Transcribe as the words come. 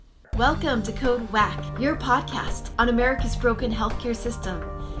Welcome to Code WAC, your podcast on America's broken healthcare system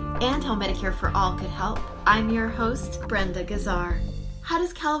and how Medicare for All could help. I'm your host, Brenda Gazzar. How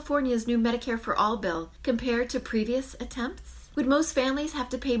does California's new Medicare for All bill compare to previous attempts? Would most families have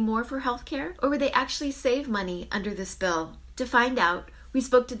to pay more for healthcare, or would they actually save money under this bill? To find out, we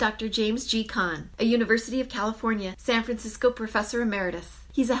spoke to Dr. James G. Kahn, a University of California, San Francisco professor emeritus.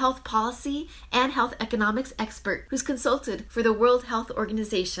 He's a health policy and health economics expert who's consulted for the World Health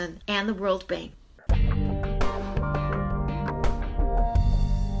Organization and the World Bank.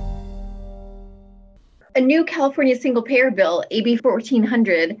 A new California single-payer bill, AB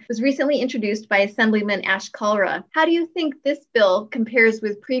 1400, was recently introduced by Assemblyman Ash Kalra. How do you think this bill compares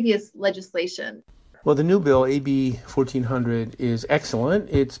with previous legislation? Well, the new bill, AB 1400, is excellent.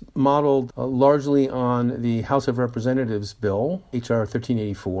 It's modeled largely on the House of Representatives bill, HR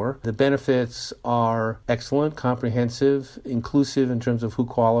 1384. The benefits are excellent, comprehensive, inclusive in terms of who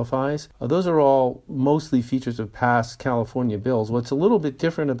qualifies. Those are all mostly features of past California bills. What's a little bit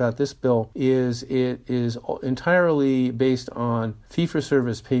different about this bill is it is entirely based on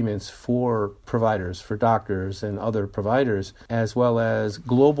fee-for-service payments for providers, for doctors and other providers, as well as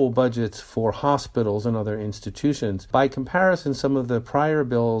global budgets for hospitals and other institutions. By comparison, some of the prior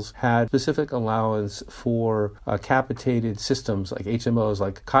bills had specific allowance for capitated systems like HMOs,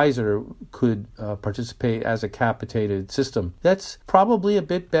 like Kaiser could participate as a capitated system. That's probably a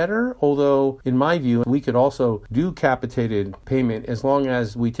bit better, although in my view, we could also do capitated payment as long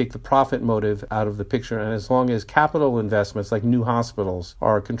as we take the profit motive out of the picture and as long as capital investments like new hospitals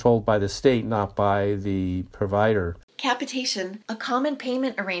are controlled by the state, not by the provider. Capitation, a common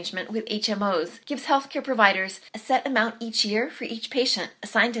payment arrangement with HMOs, gives healthcare providers a set amount each year for each patient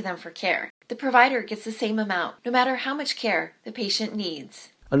assigned to them for care. The provider gets the same amount, no matter how much care the patient needs.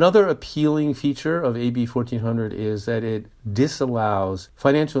 Another appealing feature of AB 1400 is that it disallows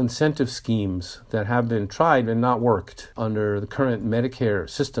financial incentive schemes that have been tried and not worked under the current Medicare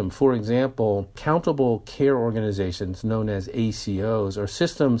system. For example, accountable care organizations known as ACOs are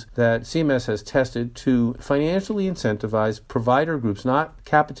systems that CMS has tested to financially incentivize provider groups, not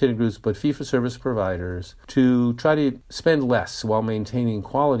capitated groups, but fee-for-service providers, to try to spend less while maintaining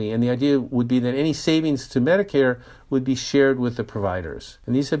quality. And the idea would be that any savings to Medicare would be shared with the providers.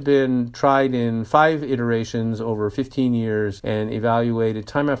 And these have been tried in 5 iterations over 15 years and evaluated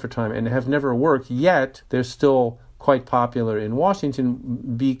time after time and have never worked, yet they're still quite popular in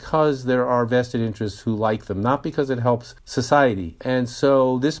Washington because there are vested interests who like them, not because it helps society. And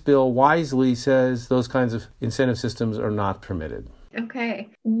so this bill wisely says those kinds of incentive systems are not permitted. Okay.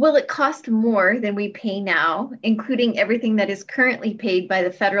 Will it cost more than we pay now, including everything that is currently paid by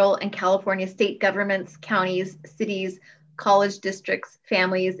the federal and California state governments, counties, cities, college districts,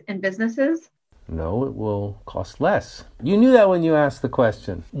 families, and businesses? No, it will cost less. You knew that when you asked the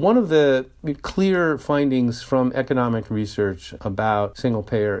question. One of the clear findings from economic research about single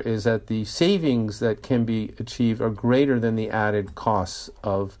payer is that the savings that can be achieved are greater than the added costs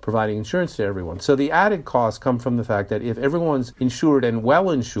of providing insurance to everyone. So the added costs come from the fact that if everyone's insured and well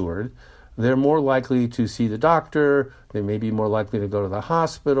insured, they're more likely to see the doctor, they may be more likely to go to the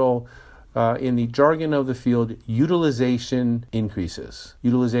hospital. In the jargon of the field, utilization increases.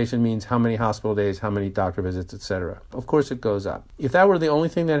 Utilization means how many hospital days, how many doctor visits, etc. Of course, it goes up. If that were the only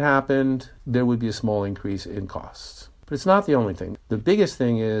thing that happened, there would be a small increase in costs. But it's not the only thing. The biggest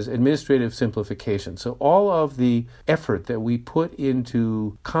thing is administrative simplification. So all of the effort that we put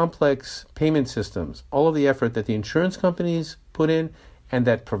into complex payment systems, all of the effort that the insurance companies put in, and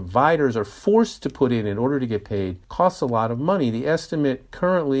that providers are forced to put in order to get paid, costs a lot of money. The estimate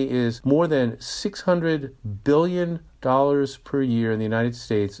currently is more than $600 billion per year in the United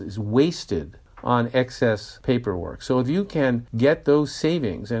States is wasted on excess paperwork. So if you can get those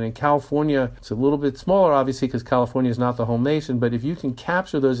savings, and in California, it's a little bit smaller, obviously, because California is not the home nation, but if you can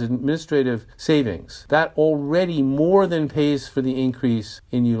capture those administrative savings, that already more than pays for the increase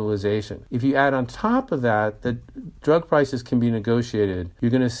in utilization. If you add on top of that, the drug prices can be negotiated, you're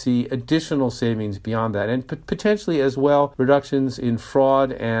going to see additional savings beyond that, and potentially as well, reductions in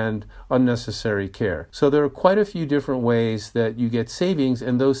fraud and unnecessary care. So there are quite a few different ways that you get savings,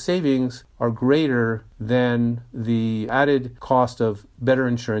 and those savings are greater than the added cost of better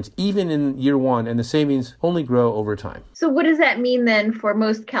insurance, even in year one, and the savings only grow over time. So what does that mean then for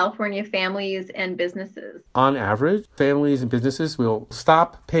most California families and businesses? On average, families and businesses will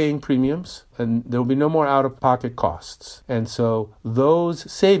stop paying premiums, and there will be no more out-of-pocket costs. And so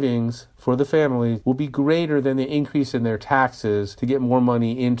those savings for the family will be greater than the increase in their taxes to get more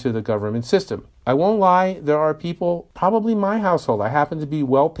money into the government system. I won't lie, there are people, probably my household, I happen to be a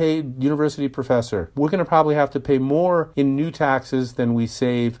well-paid university professor. We're going to probably have to pay more in new taxes than we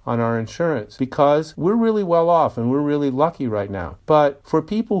save on our insurance because we're really well off and we're really lucky right now. But for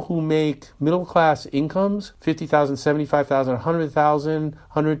people who make middle class incomes, $50,000, $75,000, $100,000,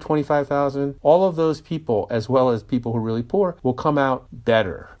 $125,000, all of those people, as well as people who are really poor, will come out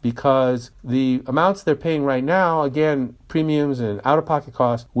better because the amounts they're paying right now, again, premiums and out-of-pocket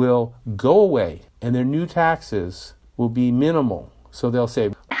costs, will go away and their new taxes will be minimal. So they'll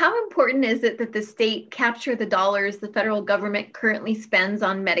save. How important is it that the state capture the dollars the federal government currently spends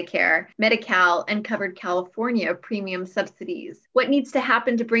on Medicare, Medi-Cal, and covered California premium subsidies? What needs to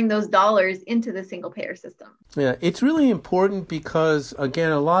happen to bring those dollars into the single-payer system? Yeah, it's really important because,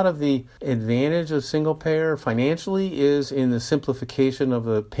 again, a lot of the advantage of single-payer financially is in the simplification of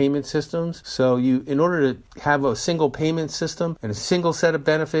the payment systems. So in order to have a single payment system and a single set of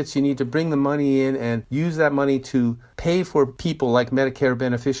benefits, you need to bring the money in and use that money to pay for people like Medicare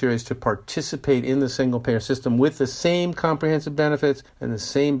beneficiaries to participate in the single-payer system with the same comprehensive benefits and the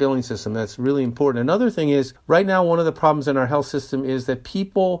same billing system. That's really important. Another thing is, right now, one of the problems in our health system is that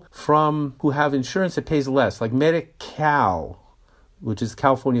people who have insurance that pays less, like Medi-Cal, which is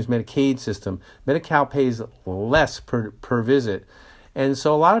California's Medicaid system, Medi-Cal pays less per visit. And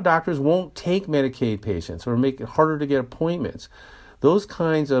so a lot of doctors won't take Medicaid patients or make it harder to get appointments. Those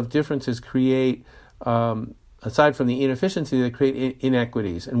kinds of differences create aside from the inefficiency, they create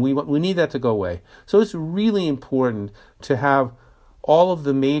inequities, and we need that to go away. So it's really important to have all of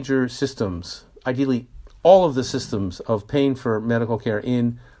the major systems, ideally all of the systems of paying for medical care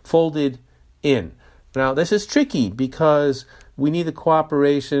folded in. Now, this is tricky because we need the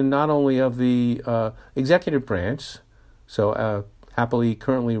cooperation not only of the executive branch, so happily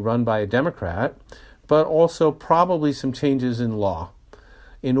currently run by a Democrat, but also probably some changes in law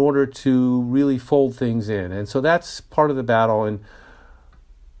in order to really fold things in. And so that's part of the battle. And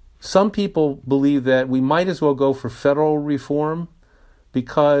some people believe that we might as well go for federal reform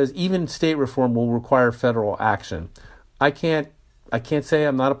because even state reform will require federal action. I can't say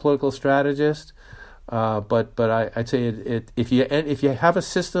I'm not a political strategist, but I'd say if you have a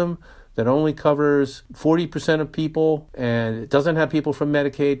system that only covers 40% of people and it doesn't have people from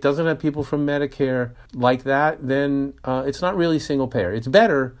Medicaid, doesn't have people from Medicare like that, then it's not really single payer. It's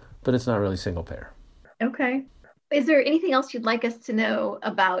better, but it's not really single payer. Okay. Is there anything else you'd like us to know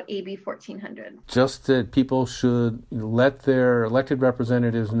about AB 1400? Just that people should let their elected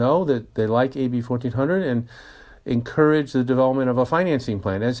representatives know that they like AB 1400 and encourage the development of a financing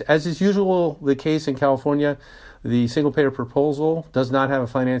plan. As is usual the case in California, the single-payer proposal does not have a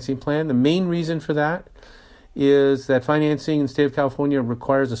financing plan. The main reason for that is that financing in the state of California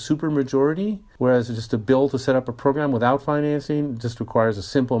requires a supermajority, whereas just a bill to set up a program without financing just requires a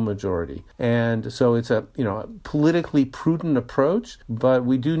simple majority. And so it's a politically prudent approach, but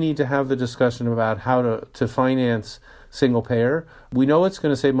we do need to have the discussion about how to finance single payer. We know it's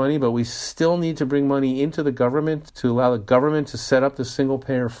going to save money, but we still need to bring money into the government to allow the government to set up the single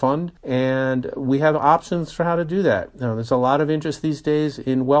payer fund. And we have options for how to do that. Now, there's a lot of interest these days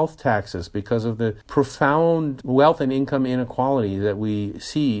in wealth taxes because of the profound wealth and income inequality that we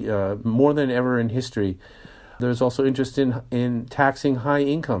see more than ever in history. There's also interest in taxing high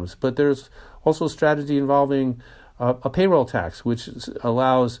incomes, but there's also a strategy involving a payroll tax, which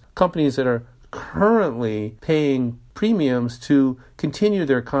allows companies that are currently paying premiums to continue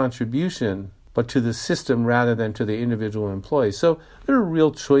their contribution, but to the system rather than to the individual employees. So there are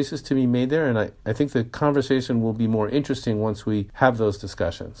real choices to be made there, and I think the conversation will be more interesting once we have those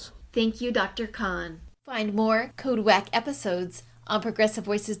discussions. Thank you, Dr. Kahn. Find more Code WACK episodes on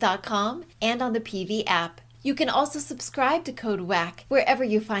ProgressiveVoices.com and on the PV app. You can also subscribe to Code WACK wherever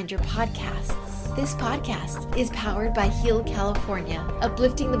you find your podcasts. This podcast is powered by Heal California,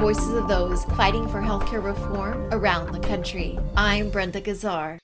 uplifting the voices of those fighting for healthcare reform around the country. I'm Brenda Gazzar.